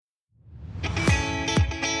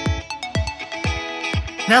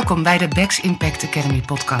Welkom bij de Bex Impact Academy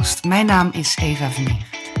podcast. Mijn naam is Eva Vermeer.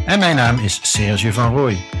 En mijn naam is Serge van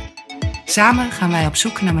Rooij. Samen gaan wij op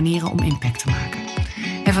zoek naar manieren om impact te maken.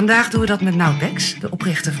 En vandaag doen we dat met Nout Bex, de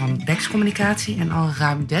oprichter van Bex Communicatie en al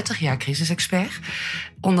ruim 30 jaar crisisexpert.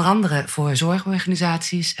 Onder andere voor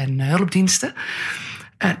zorgorganisaties en hulpdiensten.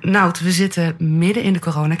 Nout, we zitten midden in de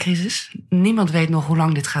coronacrisis. Niemand weet nog hoe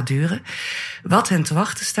lang dit gaat duren, wat hen te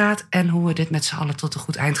wachten staat en hoe we dit met z'n allen tot een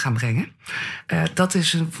goed eind gaan brengen. Dat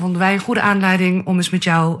vonden wij een goede aanleiding om eens met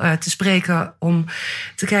jou te spreken, om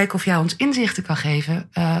te kijken of jij ons inzichten kan geven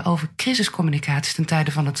over crisiscommunicatie ten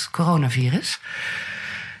tijde van het coronavirus.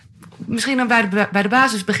 Misschien dan bij de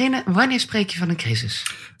basis beginnen. Wanneer spreek je van een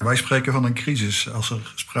crisis? Wij spreken van een crisis als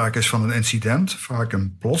er sprake is van een incident. Vaak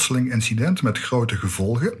een plotseling incident met grote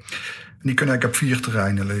gevolgen. En die kunnen eigenlijk op 4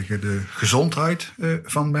 terreinen liggen. De gezondheid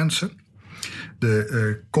van mensen.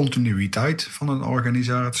 De continuïteit van een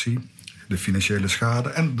organisatie. De financiële schade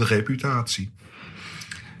en de reputatie.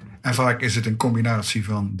 En vaak is het een combinatie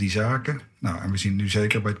van die zaken. Nou, en we zien nu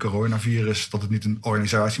zeker bij het coronavirus dat het niet een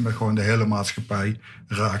organisatie, maar gewoon de hele maatschappij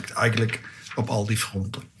raakt. Eigenlijk op al die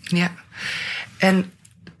fronten. Ja, en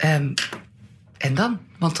dan?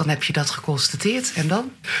 Want dan heb je dat geconstateerd. En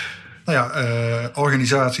dan? Nou ja,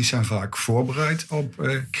 organisaties zijn vaak voorbereid op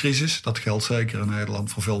crisis. Dat geldt zeker in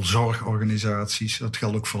Nederland voor veel zorgorganisaties. Dat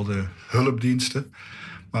geldt ook voor de hulpdiensten.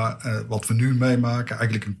 Maar wat we nu meemaken,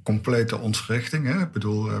 eigenlijk een complete ontwrichting. Hè? Ik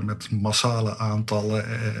bedoel, met massale aantallen,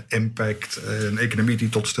 impact, een economie die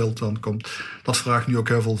tot stilstand komt. Dat vraagt nu ook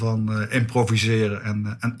heel veel van improviseren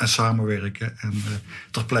en samenwerken. En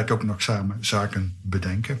ter plekke ook nog samen zaken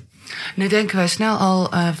bedenken. Nu denken wij snel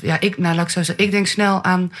al, ik denk snel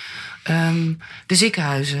aan de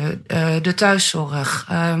ziekenhuizen, de thuiszorg,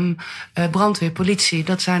 brandweer, politie.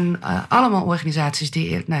 Dat zijn allemaal organisaties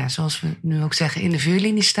die, zoals we nu ook zeggen, in de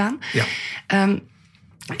vuurlinie staan. Ja.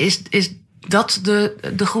 Is dat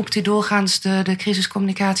de groep die doorgaans de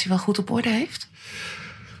crisiscommunicatie wel goed op orde heeft?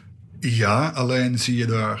 Ja, alleen zie je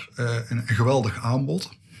daar een geweldig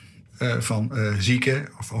aanbod van zieke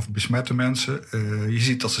of besmette mensen. Je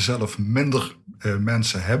ziet dat ze zelf minder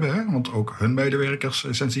mensen hebben. Hè? Want ook hun medewerkers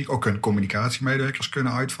zijn ziek. Ook hun communicatiemedewerkers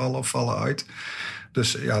kunnen uitvallen of vallen uit.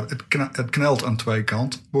 Dus ja, het knelt aan 2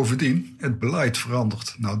 kanten. Bovendien, het beleid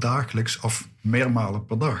verandert nou dagelijks of meermalen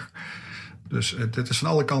per dag. Dus dit is van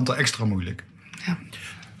alle kanten extra moeilijk. Ja.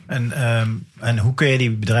 En hoe kun je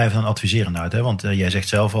die bedrijven dan adviseren? Nou, hè? Want jij zegt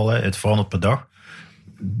zelf al, het verandert per dag.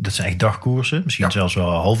 Dat zijn echt dagkoersen, misschien zelfs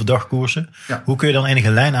wel halve dagkoersen. Ja. Hoe kun je dan enige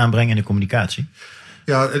lijn aanbrengen in de communicatie?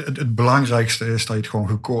 Ja, het belangrijkste is dat je het gewoon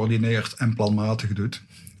gecoördineerd en planmatig doet.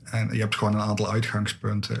 En je hebt gewoon een aantal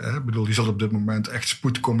uitgangspunten. Hè? Ik bedoel, je zult op dit moment echt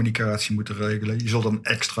spoedcommunicatie moeten regelen. Je zult een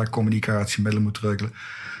extra communicatiemiddelen moeten regelen.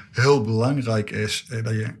 Heel belangrijk is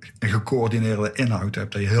dat je een gecoördineerde inhoud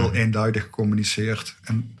hebt. Dat je heel eenduidig communiceert.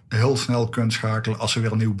 En heel snel kunt schakelen als er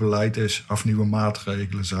weer een nieuw beleid is of nieuwe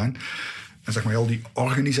maatregelen zijn. En zeg maar, heel die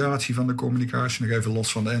organisatie van de communicatie, nog even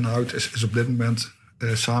los van de inhoud, is op dit moment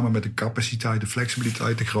samen met de capaciteit, de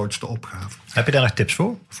flexibiliteit, de grootste opgave. Heb je daar nog tips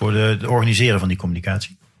voor? Voor het organiseren van die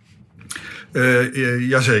communicatie?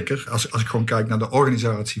 Jazeker. Als ik gewoon kijk naar de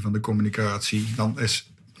organisatie van de communicatie, dan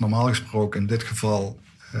is normaal gesproken in dit geval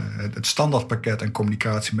het standaardpakket en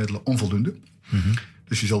communicatiemiddelen onvoldoende. Mm-hmm.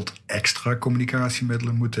 Dus je zult extra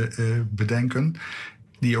communicatiemiddelen moeten bedenken,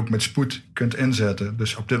 die je ook met spoed kunt inzetten.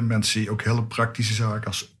 Dus op dit moment zie je ook hele praktische zaken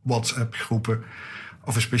als WhatsApp-groepen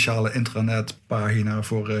of een speciale intranetpagina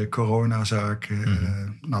voor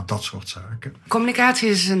coronazaken. Dat soort zaken. Communicatie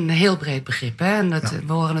is een heel breed begrip. Hè? En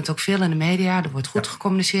we horen het ook veel in de media. Er wordt goed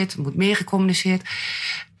gecommuniceerd, er moet meer gecommuniceerd.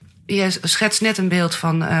 Je schetst net een beeld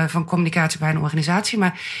van communicatie bij een organisatie.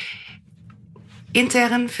 Maar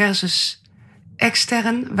intern versus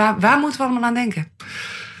extern, waar moeten we allemaal aan denken?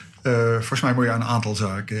 Volgens mij moet je aan een aantal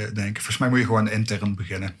zaken denken. Volgens mij moet je gewoon intern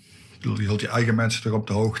beginnen. Ik bedoel, je zult je eigen mensen toch op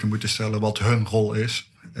de hoogte moeten stellen wat hun rol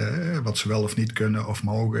is. Wat ze wel of niet kunnen of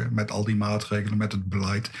mogen met al die maatregelen, met het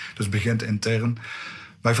beleid. Dus het begint intern.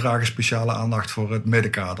 Wij vragen speciale aandacht voor het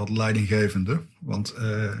middenkader, de leidinggevende. Want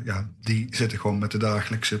die zitten gewoon met de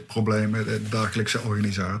dagelijkse problemen, de dagelijkse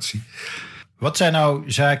organisatie. Wat zijn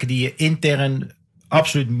nou zaken die je intern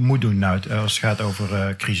absoluut moet doen als het gaat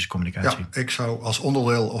over crisiscommunicatie? Ja, ik zou als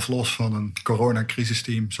onderdeel of los van een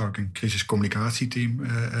coronacrisisteam zou ik een crisiscommunicatieteam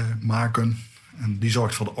maken. En die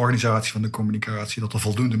zorgt voor de organisatie van de communicatie, dat er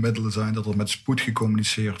voldoende middelen zijn, dat er met spoed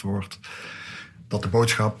gecommuniceerd wordt, dat de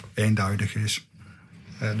boodschap eenduidig is.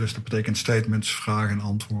 Dus dat betekent statements, vragen en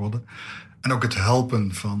antwoorden. En ook het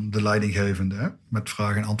helpen van de leidinggevende met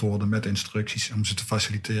vragen en antwoorden, met instructies, om ze te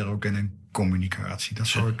faciliteren ook in een communicatie. Dat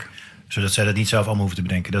zou ik Zodat zij dat niet zelf allemaal hoeven te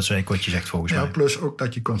bedenken. Dat is eigenlijk wat je zegt volgens mij. Plus ook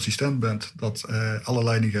dat je consistent bent. Dat alle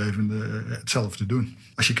leidinggevenden hetzelfde doen.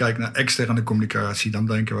 Als je kijkt naar externe communicatie, dan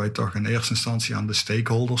denken wij toch in eerste instantie aan de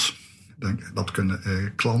stakeholders. Dat kunnen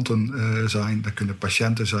klanten zijn, dat kunnen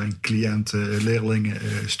patiënten zijn, cliënten, leerlingen,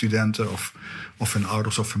 studenten of hun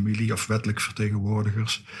ouders of familie of wettelijk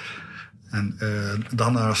vertegenwoordigers. En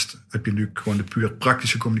daarnaast heb je nu gewoon de puur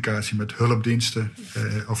praktische communicatie met hulpdiensten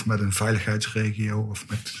of met een veiligheidsregio of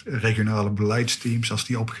met regionale beleidsteams als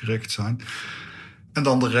die opgericht zijn. En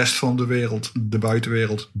dan de rest van de wereld, de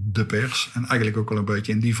buitenwereld, de pers en eigenlijk ook wel een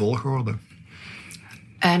beetje in die volgorde.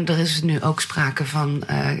 En er is nu ook sprake van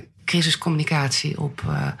crisiscommunicatie op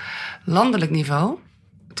landelijk niveau,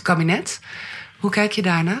 het kabinet. Hoe kijk je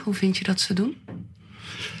daarnaar? Hoe vind je dat ze doen?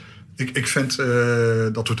 Ik vind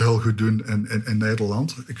dat we het heel goed doen in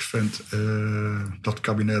Nederland. Ik vind dat het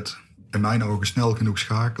kabinet in mijn ogen snel genoeg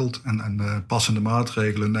schakelt en passende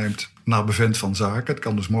maatregelen neemt naar bevind van zaken. Het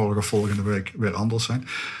kan dus morgen of volgende week weer anders zijn.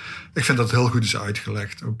 Ik vind dat het heel goed is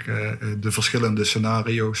uitgelegd. Ook de verschillende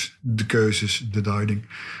scenario's, de keuzes, de duiding,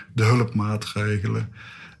 de hulpmaatregelen.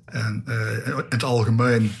 En in het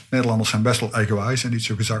algemeen, Nederlanders zijn best wel eigenwijs en niet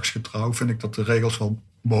zo gezagsgetrouw. Vind ik dat de regels wel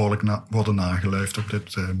behoorlijk worden nageleefd op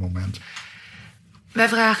dit moment. Wij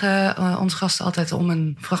vragen onze gasten altijd om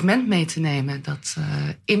een fragment mee te nemen dat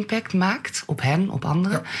impact maakt op hen, op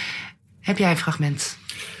anderen. Ja. Heb jij een fragment?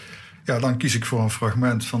 Ja, dan kies ik voor een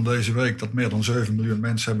fragment van deze week dat meer dan 7 miljoen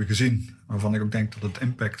mensen hebben gezien. Waarvan ik ook denk dat het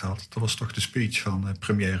impact had. Dat was toch de speech van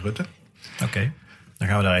premier Rutte. Oké, dan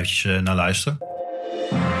gaan we daar eventjes naar luisteren.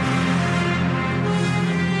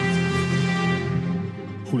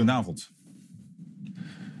 Goedenavond.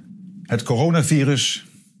 Het coronavirus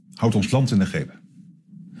houdt ons land in de greep.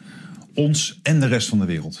 Ons en de rest van de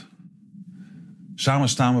wereld. Samen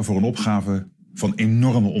staan we voor een opgave van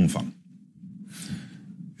enorme omvang.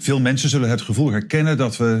 Veel mensen zullen het gevoel herkennen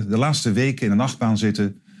dat we de laatste weken in een achtbaan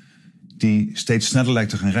zitten die steeds sneller lijkt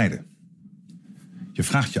te gaan rijden. Je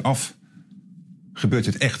vraagt je af, gebeurt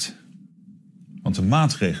dit echt? Want de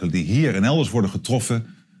maatregelen die hier en elders worden getroffen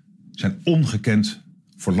zijn ongekend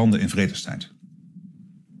voor landen in vredestijd.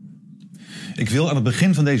 Ik wil aan het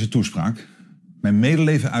begin van deze toespraak mijn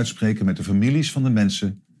medeleven uitspreken met de families van de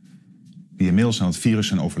mensen die inmiddels aan het virus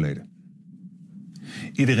zijn overleden.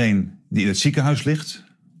 Iedereen die in het ziekenhuis ligt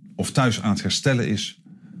of thuis aan het herstellen is,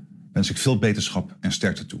 wens ik veel beterschap en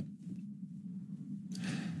sterkte toe.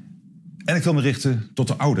 En ik wil me richten tot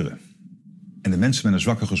de ouderen en de mensen met een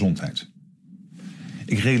zwakke gezondheid.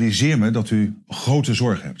 Ik realiseer me dat u grote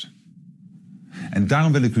zorg hebt. En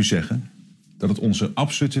daarom wil ik u zeggen dat het onze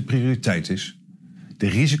absolute prioriteit is de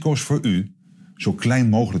risico's voor u zo klein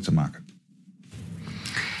mogelijk te maken.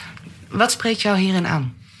 Wat spreekt jou hierin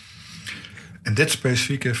aan? En dit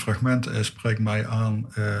specifieke fragment spreekt mij aan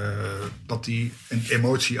dat hij een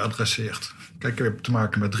emotie adresseert. Kijk, we hebben te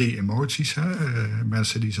maken met 3 emoties. Hè?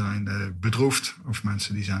 Mensen die zijn bedroefd, of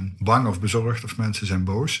mensen die zijn bang of bezorgd, of mensen zijn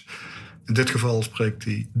boos. In dit geval spreekt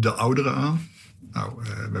hij de ouderen aan. Nou,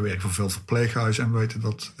 wij werken voor veel verpleeghuizen en we weten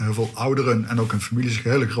dat heel veel ouderen en ook hun familie zich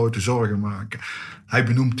hele grote zorgen maken. Hij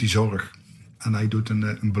benoemt die zorg en hij doet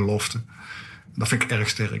een belofte. Dat vind ik erg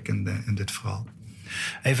sterk in dit verhaal.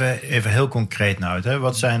 Even heel concreet nou. Hè?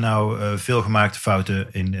 Wat zijn nou veelgemaakte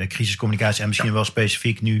fouten in crisiscommunicatie en misschien wel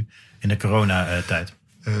specifiek nu in de coronatijd?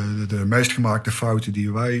 De meest gemaakte fouten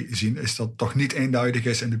die wij zien is dat het toch niet eenduidig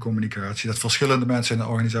is in de communicatie. Dat verschillende mensen in de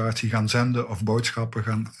organisatie gaan zenden of boodschappen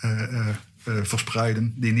gaan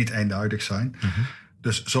verspreiden die niet eenduidig zijn. Mm-hmm.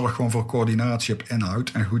 Dus zorg gewoon voor coördinatie op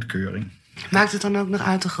inhoud en goedkeuring. Maakt het dan ook nog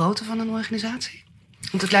uit de grootte van een organisatie?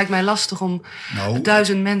 Want het lijkt mij lastig om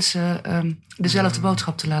 1000 mensen dezelfde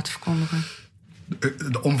boodschap te laten verkondigen.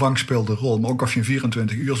 De omvang speelt een rol. Maar ook of je een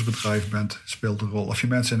 24-uursbedrijf bent, speelt een rol. Of je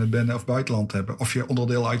mensen in het binnen- of buitenland hebt. Of je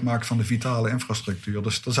onderdeel uitmaakt van de vitale infrastructuur.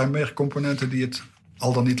 Dus er zijn meer componenten die het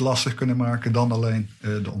al dan niet lastig kunnen maken dan alleen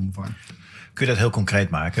de omvang. Kun je dat heel concreet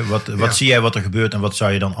maken? Wat zie jij wat er gebeurt en wat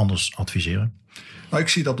zou je dan anders adviseren? Nou, ik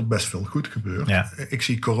zie dat er best veel goed gebeurt. Ja. Ik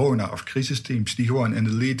zie corona- of crisisteams die gewoon in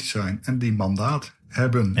de lead zijn en die mandaat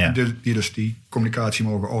hebben. Ja. Die dus die communicatie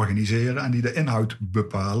mogen organiseren en die de inhoud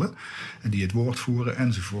bepalen. En die het woord voeren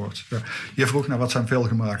enzovoort. Ja. Je vroeg naar wat zijn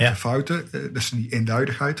veelgemaakte fouten. Dus die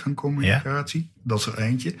eenduidigheid van communicatie. Ja. Dat is er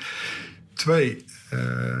eentje. 2,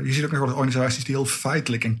 je ziet ook nog wel organisaties die heel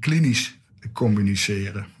feitelijk en klinisch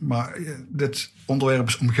communiceren. Maar dit onderwerp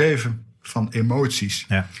is omgeven van emoties.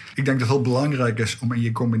 Ja. Ik denk dat het heel belangrijk is om in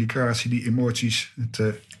je communicatie die emoties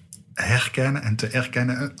te herkennen en te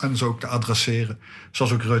erkennen en zo ook te adresseren.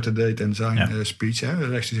 Zoals ook Rutte deed in zijn speech.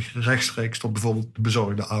 Hè, rechtstreeks tot bijvoorbeeld de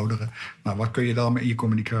bezorgde ouderen. Nou, wat kun je daarmee in je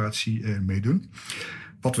communicatie mee doen?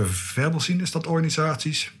 Wat we verder zien is dat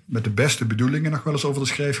organisaties met de beste bedoelingen nog wel eens over de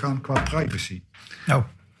schreef gaan qua privacy. Oh.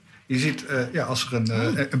 Je ziet, als er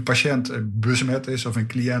een patiënt besmet is of een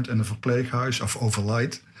cliënt in een verpleeghuis of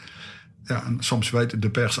overlijdt. Ja, en soms weet de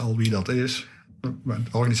pers al wie dat is. Maar de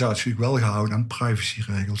organisatie is wel gehouden aan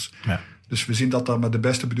privacyregels. Ja. Dus we zien dat daar met de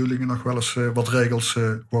beste bedoelingen nog wel eens wat regels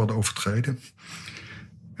worden overtreden.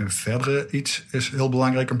 En verder iets is heel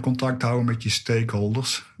belangrijk om contact te houden met je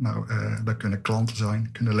stakeholders. Nou, dat kunnen klanten zijn,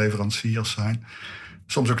 kunnen leveranciers zijn.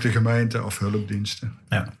 Soms ook de gemeente of hulpdiensten.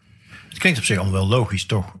 Ja. Het klinkt op zich allemaal wel logisch,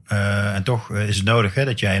 toch? En toch is het nodig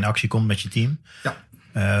dat jij in actie komt met je team. Ja.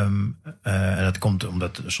 En dat komt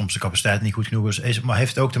omdat soms de capaciteit niet goed genoeg is. Maar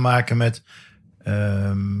heeft het ook te maken met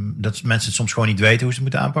dat mensen het soms gewoon niet weten hoe ze het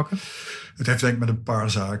moeten aanpakken? Het heeft denk ik met een paar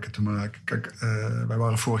zaken te maken. Kijk, wij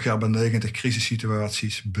waren vorig jaar bij 90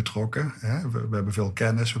 crisissituaties betrokken. Hè. We hebben veel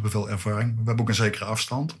kennis, we hebben veel ervaring. We hebben ook een zekere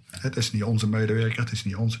afstand. Het is niet onze medewerker, het is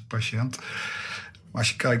niet onze patiënt. Maar als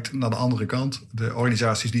je kijkt naar de andere kant, de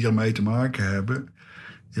organisaties die ermee te maken hebben,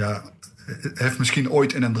 ja, het heeft misschien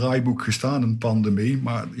ooit in een draaiboek gestaan, een pandemie,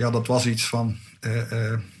 maar ja, dat was iets van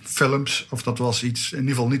films, of dat was iets in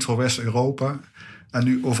ieder geval niet voor West-Europa. En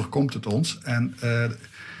nu overkomt het ons. En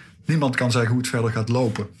niemand kan zeggen hoe het verder gaat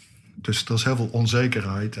lopen. Dus er is heel veel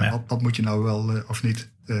onzekerheid. En wat moet je nou wel of niet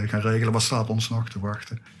gaan regelen? Wat staat ons nog te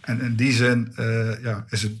wachten? En in die zin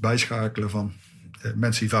is het bijschakelen van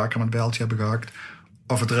mensen die vaker met een bijltje hebben gehakt,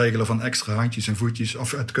 of het regelen van extra handjes en voetjes,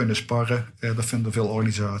 of het kunnen sparren. Dat vinden veel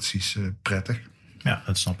organisaties prettig. Ja,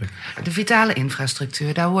 dat snap ik. De vitale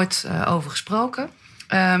infrastructuur, daar wordt over gesproken.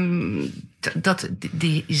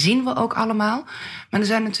 Die zien we ook allemaal. Maar er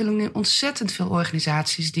zijn natuurlijk nu ontzettend veel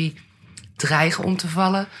organisaties die dreigen om te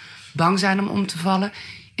vallen, bang zijn om te vallen.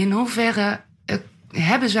 In hoeverre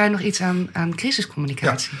hebben zij nog iets aan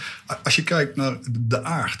crisiscommunicatie? Ja, als je kijkt naar de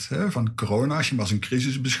aard van corona, als je hem als een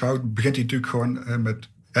crisis beschouwt, begint hij natuurlijk gewoon met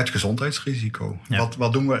het gezondheidsrisico. Ja.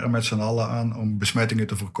 Wat doen we er met z'n allen aan om besmettingen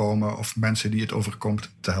te voorkomen of mensen die het overkomt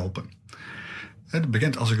te helpen? Het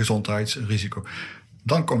begint als een gezondheidsrisico.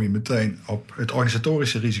 Dan kom je meteen op het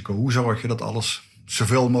organisatorische risico. Hoe zorg je dat alles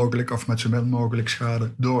zoveel mogelijk of met zo min mogelijk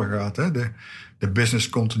schade doorgaat? Hè? De business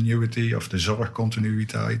continuity of de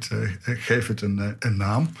zorgcontinuïteit, geef het een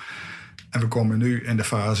naam. En we komen nu in de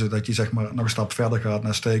fase dat je zeg maar nog een stap verder gaat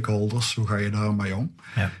naar stakeholders. Hoe ga je daarmee om?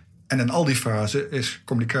 Ja. En in al die fasen is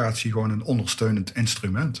communicatie gewoon een ondersteunend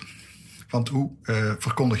instrument. Want hoe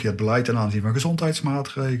verkondig je het beleid ten aanzien van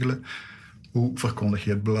gezondheidsmaatregelen? Hoe verkondig je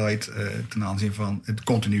het beleid ten aanzien van de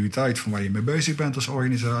continuïteit van waar je mee bezig bent als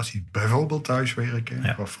organisatie? Bijvoorbeeld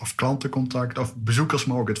thuiswerken of klantencontact of bezoekers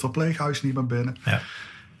mogen het verpleeghuis niet meer binnen. Ja.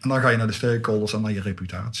 En dan ga je naar de stakeholders en naar je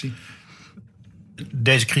reputatie.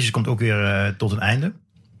 Deze crisis komt ook weer tot een einde.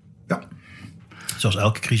 Ja. Zoals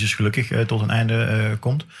elke crisis gelukkig tot een einde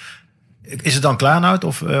komt. Is het dan klaar nou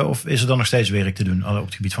of is er dan nog steeds werk te doen op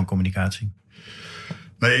het gebied van communicatie?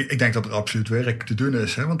 Nee, ik denk dat er absoluut werk te doen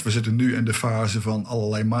is. Hè? Want we zitten nu in de fase van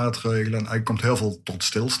allerlei maatregelen. En eigenlijk komt heel veel tot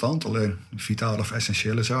stilstand. Alleen vitale of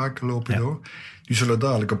essentiële zaken lopen door. Die zullen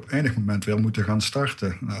dadelijk op enig moment weer moeten gaan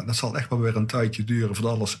starten. Nou, dat zal echt wel weer een tijdje duren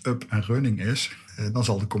voordat alles up en running is. Dan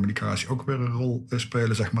zal de communicatie ook weer een rol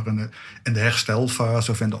spelen, zeg maar in de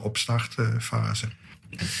herstelfase of in de opstartfase.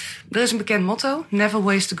 Er is een bekend motto, never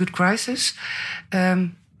waste a good crisis.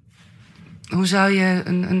 Hoe zou je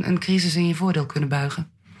een crisis in je voordeel kunnen buigen?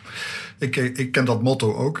 Ik ken dat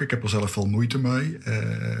motto ook. Ik heb er zelf veel moeite mee.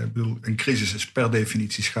 Ik bedoel, een crisis is per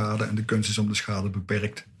definitie schade. En de kunst is om de schade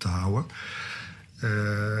beperkt te houden.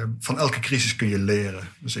 Van elke crisis kun je leren.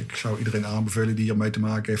 Dus ik zou iedereen aanbevelen die hiermee te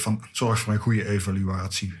maken heeft van zorg voor een goede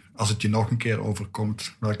evaluatie. Als het je nog een keer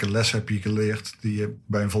overkomt, welke les heb je geleerd die je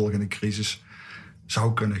bij een volgende crisis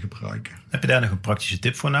zou kunnen gebruiken? Heb je daar nog een praktische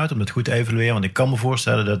tip voor nou, om dat goed te evalueren? Want ik kan me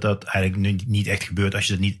voorstellen dat dat eigenlijk niet echt gebeurt als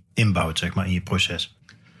je dat niet inbouwt, zeg maar, in je proces.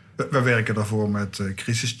 We werken daarvoor met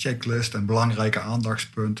crisischecklist en belangrijke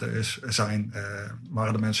aandachtspunten zijn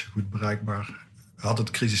waren de mensen goed bereikbaar? Had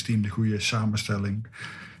het crisisteam de goede samenstelling?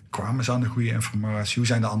 Kwamen ze aan de goede informatie? Hoe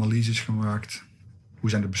zijn de analyses gemaakt? Hoe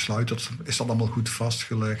zijn de besluiten? Is dat allemaal goed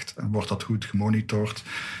vastgelegd? En wordt dat goed gemonitord?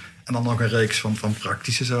 En dan nog een reeks van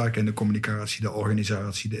praktische zaken in de communicatie, de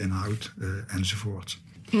organisatie, de inhoud enzovoort.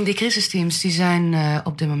 Die crisisteams die zijn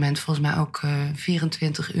op dit moment volgens mij ook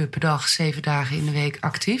 24 uur per dag, 7 dagen in de week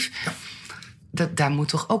actief. Ja. Daar moet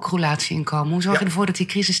toch ook roulatie in komen? Hoe zorg je ervoor dat die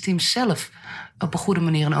crisisteams zelf op een goede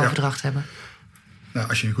manier een overdracht hebben? Nou,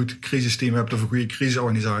 als je een goed crisisteam hebt of een goede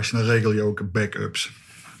crisisorganisatie, dan regel je ook backups.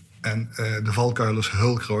 En de valkuil is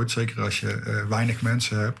heel groot, zeker als je weinig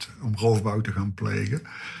mensen hebt om roofbouw te gaan plegen.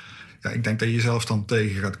 Ja, ik denk dat je jezelf dan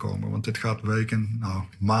tegen gaat komen. Want dit gaat weken,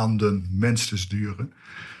 maanden minstens duren.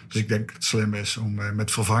 Dus ik denk dat het slim is om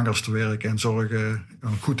met vervangers te werken en zorgen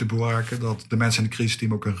goed te bewaken dat de mensen in het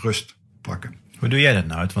crisisteam ook een rust pakken. Hoe doe jij dat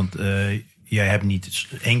nou? Want jij hebt niet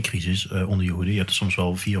 1 crisis onder je hoede. Je hebt er soms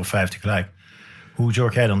wel 4 of 5 tegelijk. Hoe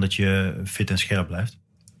zorg jij dan dat je fit en scherp blijft?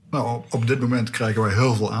 Nou, op dit moment krijgen wij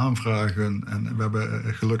heel veel aanvragen. En we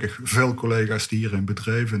hebben gelukkig veel collega's die hier in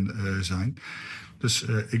bedrijven zijn. Dus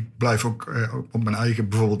ik blijf ook op mijn eigen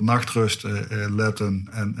bijvoorbeeld nachtrust letten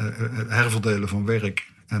en herverdelen van werk.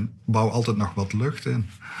 En bouw altijd nog wat lucht in.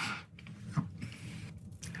 Ja.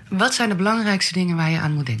 Wat zijn de belangrijkste dingen waar je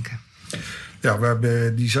aan moet denken? Ja, we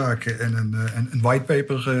hebben die zaken in een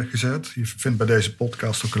whitepaper gezet. Je vindt bij deze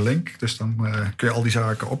podcast ook een link. Dus dan kun je al die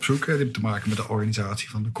zaken opzoeken. Die hebben te maken met de organisatie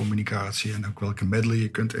van de communicatie en ook welke middelen je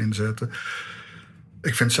kunt inzetten.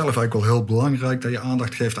 Ik vind het zelf eigenlijk wel heel belangrijk dat je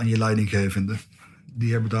aandacht geeft aan je leidinggevenden.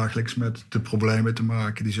 Die hebben dagelijks met de problemen te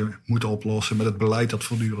maken die ze moeten oplossen. Met het beleid dat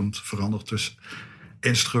voortdurend verandert. Dus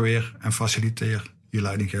instrueer en faciliteer je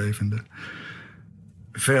leidinggevende.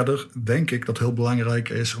 Verder denk ik dat het heel belangrijk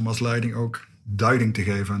is om als leiding ook duiding te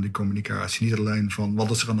geven aan die communicatie. Niet alleen van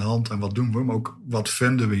wat is er aan de hand en wat doen we, maar ook wat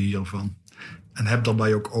vinden we hiervan. En heb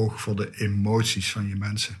daarbij ook oog voor de emoties van je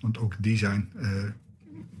mensen. Want ook die zijn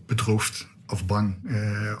bedroefd of bang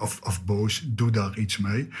of boos. Doe daar iets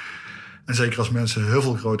mee. En zeker als mensen heel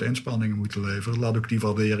veel grote inspanningen moeten leveren, laat ook die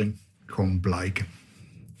waardering gewoon blijken.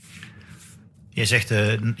 Je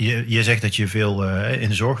zegt dat je veel in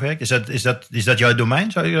de zorg werkt. Is dat jouw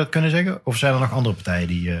domein, zou je dat kunnen zeggen? Of zijn er nog andere partijen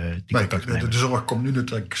die contact nemen? De zorg komt nu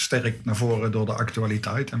natuurlijk sterk naar voren door de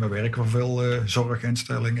actualiteit. En we werken voor veel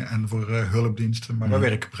zorginstellingen en voor hulpdiensten. Maar wij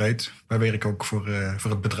werken breed. Wij werken ook voor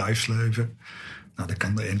het bedrijfsleven. Nou, dat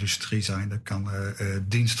kan de industrie zijn, dat kan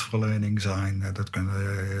dienstverlening zijn. Dat kunnen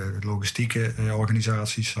logistieke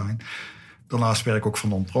organisaties zijn. Daarnaast werk ik ook voor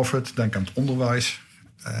non-profit. Denk aan het onderwijs.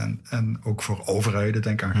 En ook voor overheden,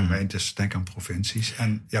 denk aan gemeentes, denk aan provincies.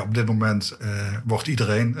 En ja, op dit moment wordt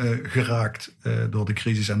iedereen geraakt door de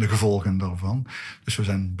crisis en de gevolgen daarvan. Dus we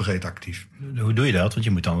zijn breed actief. Hoe doe je dat? Want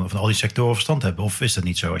je moet dan van al die sectoren verstand hebben. Of is dat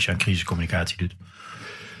niet zo als je aan crisiscommunicatie doet?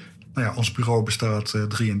 Nou ja, ons bureau bestaat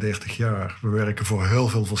 33 jaar. We werken voor heel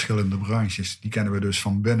veel verschillende branches. Die kennen we dus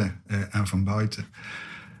van binnen en van buiten.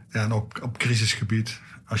 Ja, en ook op crisisgebied.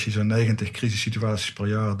 Als je zo'n 90 crisissituaties per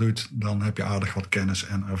jaar doet, dan heb je aardig wat kennis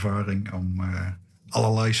en ervaring om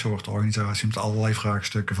allerlei soorten organisaties met allerlei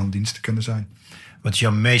vraagstukken van dienst te kunnen zijn. Wat is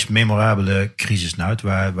jouw meest memorabele crisis nou?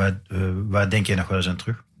 Waar denk je nog wel eens aan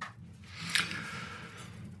terug?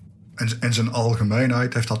 In zijn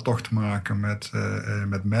algemeenheid heeft dat toch te maken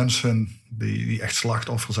met mensen die echt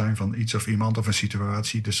slachtoffer zijn van iets of iemand of een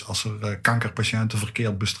situatie. Dus als er kankerpatiënten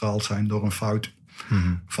verkeerd bestraald zijn door een fout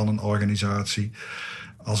van een organisatie.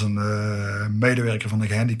 Als een medewerker van een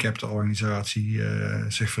gehandicapte organisatie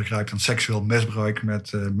zich vergrijpt aan seksueel misbruik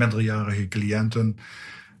met minderjarige cliënten.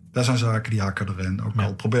 Dat zijn zaken die hakken erin. Ook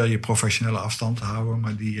al probeer je professionele afstand te houden,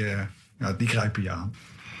 maar die grijpen je aan.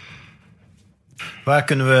 Waar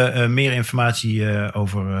kunnen we meer informatie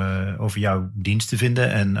over jouw diensten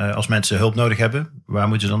vinden? En als mensen hulp nodig hebben, waar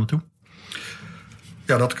moeten ze dan naartoe?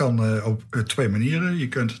 Ja, dat kan op 2 manieren. Je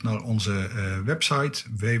kunt naar onze website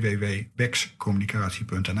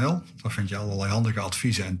www.bexcommunicatie.nl. Daar vind je allerlei handige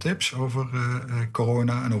adviezen en tips over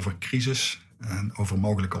corona en over crisis en over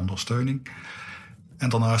mogelijke ondersteuning. En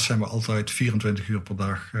daarnaast zijn we altijd 24 uur per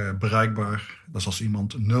dag bereikbaar. Dat is als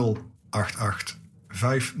iemand 088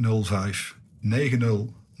 505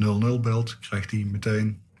 9000 belt, krijgt hij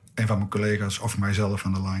meteen een van mijn collega's of mijzelf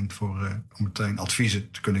aan de lijn om meteen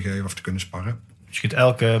adviezen te kunnen geven of te kunnen sparren. Dus je kunt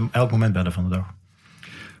elk moment bellen van de dag?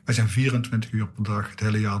 Wij zijn 24 uur per dag het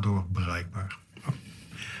hele jaar door bereikbaar.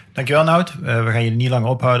 Dankjewel, Nout. We gaan je niet langer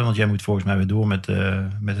ophouden, want jij moet volgens mij weer door met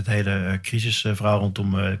het hele crisisverhaal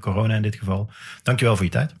rondom corona in dit geval. Dankjewel voor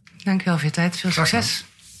je tijd. Dankjewel voor je tijd. Veel succes.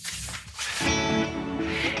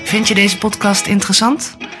 Vind je deze podcast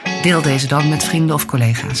interessant? Deel deze dan met vrienden of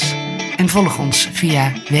collega's. En volg ons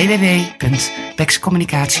via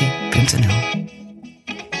www.bexcommunicatie.nl.